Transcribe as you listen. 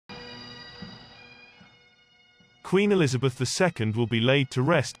Queen Elizabeth II will be laid to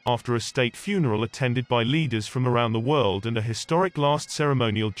rest, after a state funeral attended by leaders from around the world and a historic last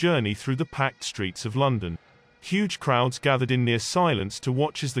ceremonial journey through the packed streets of London. Huge crowds gathered in near silence to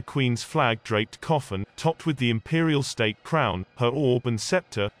watch as the Queen's flag-draped coffin, topped with the imperial state crown, her orb and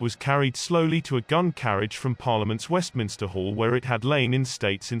sceptre, was carried slowly to a gun carriage from Parliament's Westminster Hall where it had lain in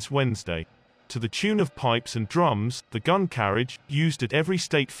state since Wednesday. To the tune of pipes and drums, the gun carriage, used at every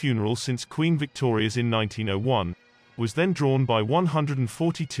state funeral since Queen Victoria's in 1901, was then drawn by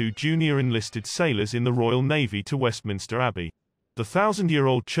 142 junior enlisted sailors in the Royal Navy to Westminster Abbey. The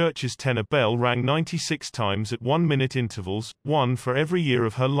 1,000-year-old church's tenor bell rang 96 times at 1-minute intervals, one for every year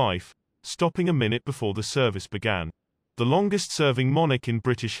of her life, stopping a minute before the service began. The longest-serving monarch in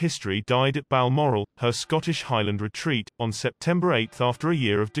British history died at Balmoral, her Scottish Highland retreat, on September 8 after a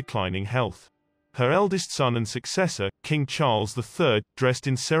year of declining health. Her eldest son and successor, King Charles III, dressed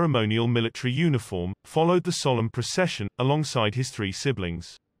in ceremonial military uniform, followed the solemn procession, alongside his three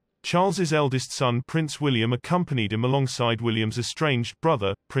siblings. Charles's eldest son Prince William accompanied him alongside William's estranged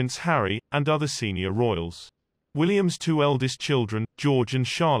brother, Prince Harry, and other senior royals. William's two eldest children, George and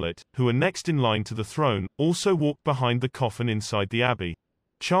Charlotte, who are next in line to the throne, also walked behind the coffin inside the abbey.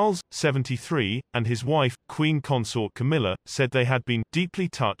 Charles, 73, and his wife, Queen Consort Camilla, said they had been deeply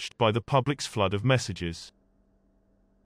touched by the public's flood of messages.